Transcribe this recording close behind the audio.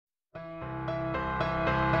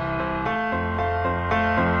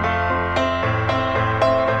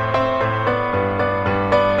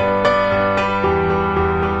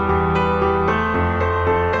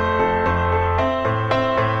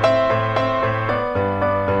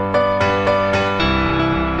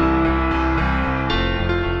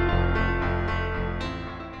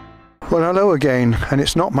Well, hello again, and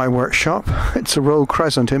it's not my workshop, it's the Royal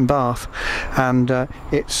Crescent in Bath, and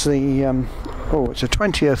it's the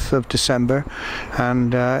 20th of December,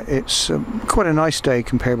 and it's quite a nice day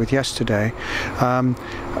compared with yesterday.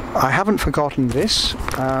 I haven't forgotten this,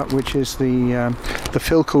 which is the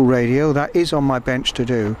Philco radio. That is on my bench to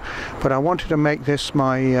do, but I wanted to make this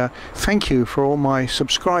my thank you for all my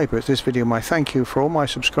subscribers, this video my thank you for all my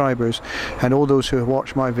subscribers and all those who have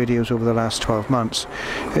watched my videos over the last 12 months.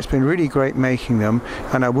 It's been really great making them,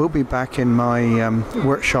 and I will be back in my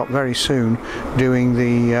workshop very soon doing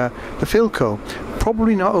the Philco.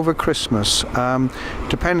 Probably not over Christmas.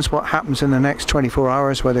 Depends what happens in the next 24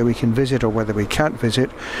 hours, whether we can visit or whether we can't visit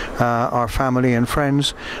our family and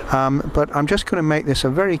friends. But I'm just going to make this a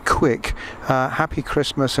very quick Happy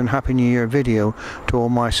Christmas and Happy New Year video to all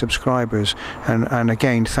my subscribers. And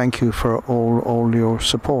again, thank you for all your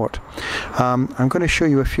support. I'm going to show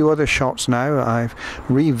you a few other shots now. I've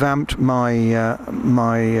revamped my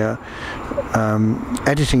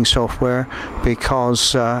editing software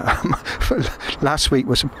because last week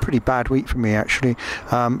was a pretty bad week for me actually.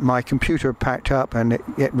 My computer packed up and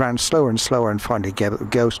it ran slower and slower and finally gave it the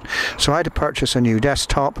ghost. So I had to purchase a new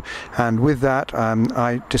desktop, and with that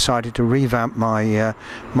I decided to revamp my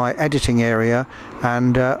my editing area,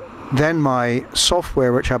 and then my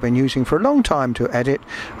software, which I've been using for a long time to edit,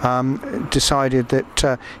 decided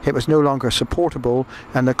that it was no longer supportable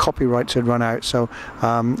and the copyrights had run out. So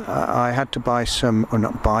I had to buy some, or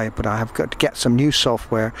not buy, but I have got to get some new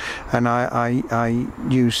software, and I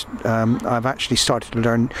used, I've actually started to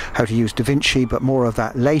learn how to use DaVinci, but more of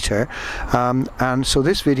that later. And so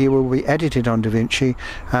this video will be edited on DaVinci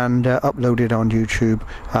and uploaded on YouTube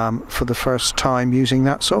for the first time using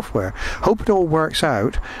that software. Hope it all works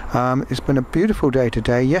out. It's been a beautiful day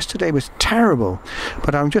today. Yesterday was terrible,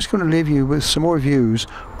 but I'm just going to leave you with some more views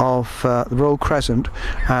of the Royal Crescent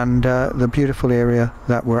and the beautiful area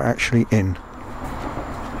that we're actually in.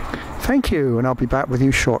 Thank you, and I'll be back with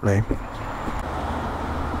you shortly.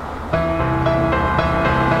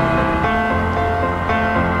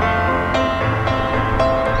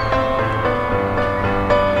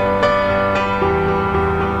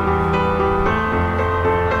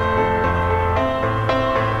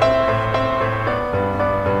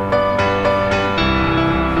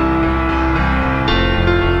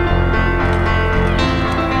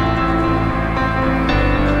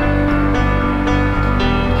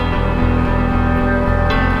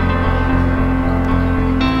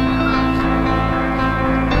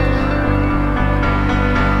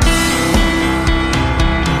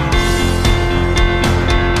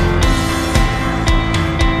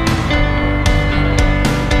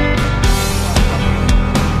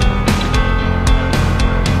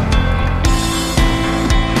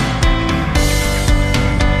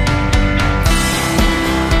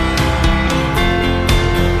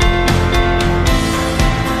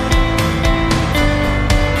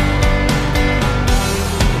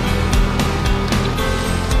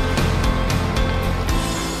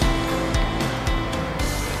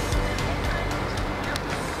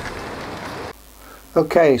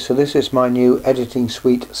 Okay, so this is my new editing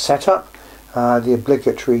suite setup. The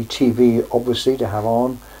obligatory TV obviously to have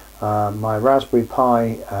on. My Raspberry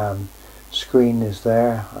Pi screen is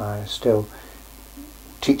there. I'm still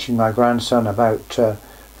teaching my grandson about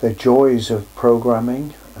the joys of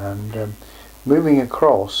programming, and moving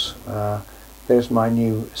across, there's my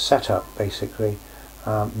new setup basically.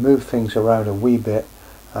 Move things around a wee bit,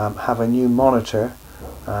 have a new monitor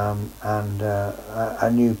and a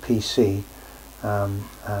new PC. And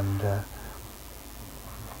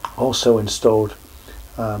also installed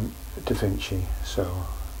DaVinci, so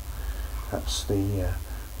that's the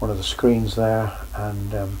one of the screens there,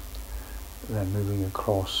 and then moving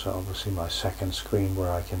across, obviously my second screen where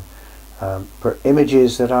I can put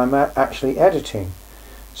images that I'm actually editing.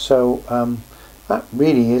 So that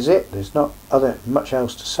really is it. There's not much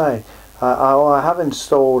else to say. I have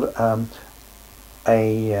installed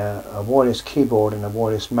a wireless keyboard and a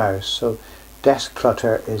wireless mouse, so desk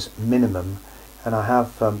clutter is minimum, and I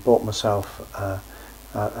have bought myself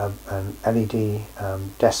an LED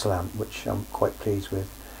desk lamp, which I'm quite pleased with.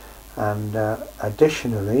 And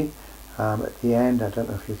additionally, at the end, I don't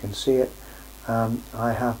know if you can see it,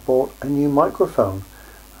 I have bought a new microphone.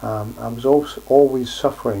 I was also always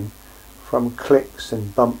suffering from clicks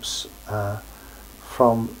and bumps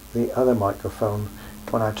from the other microphone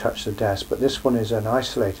when I touch the desk, but this one is an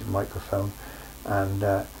isolated microphone, and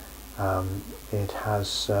it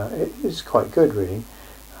is quite good really,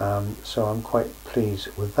 so I'm quite pleased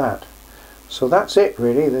with that. So that's it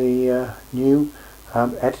really, the new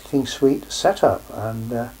editing suite setup,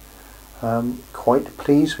 and quite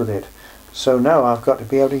pleased with it. So now I've got to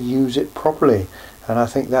be able to use it properly, and I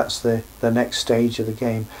think that's the next stage of the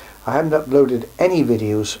game. I haven't uploaded any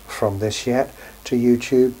videos from this yet to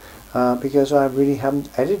YouTube because I really haven't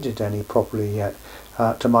edited any properly yet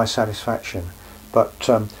to my satisfaction. But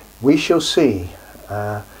we shall see.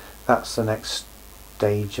 That's the next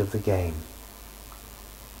stage of the game.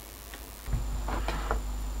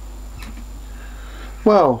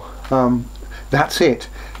 Well, that's it.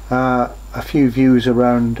 A few views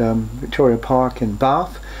around Victoria Park in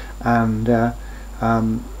Bath, and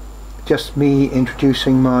just me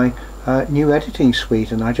introducing my new editing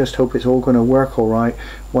suite, and I just hope it's all going to work all right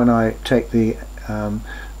when I take the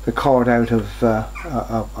card out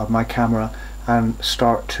of my camera and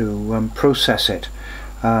start to process it.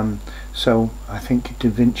 So I think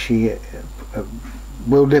DaVinci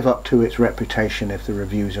will live up to its reputation if the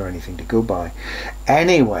reviews are anything to go by.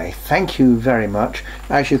 Anyway, thank you very much.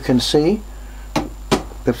 As you can see,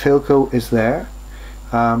 the Filco is there.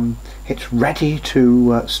 It's ready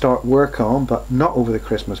to start work on, but not over the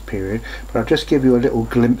Christmas period. But I'll just give you a little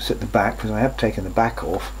glimpse at the back, because I have taken the back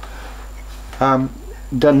off.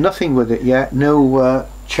 Done nothing with it yet, no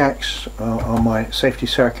checks on my safety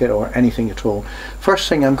circuit or anything at all. First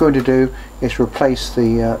thing I'm going to do is replace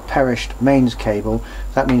the perished mains cable.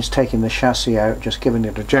 That means taking the chassis out, just giving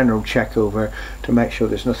it a general check over to make sure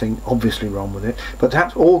there's nothing obviously wrong with it. But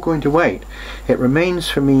that's all going to wait. It remains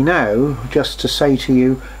for me now just to say to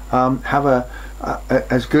you, have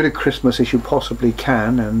as good a Christmas as you possibly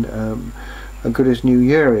can, and as good as New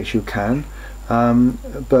Year as you can.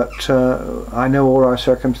 But I know all our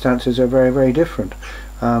circumstances are very, very different.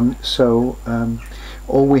 So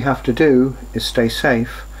all we have to do is stay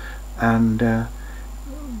safe and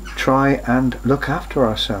try and look after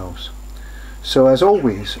ourselves. So as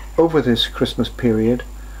always, over this Christmas period,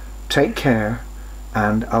 take care,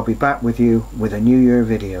 and I'll be back with you with a New Year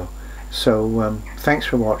video. So thanks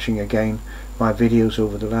for watching again my videos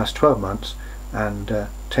over the last 12 months, and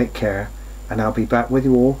take care, and I'll be back with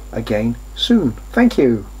you all again soon. Thank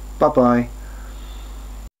you. Bye bye.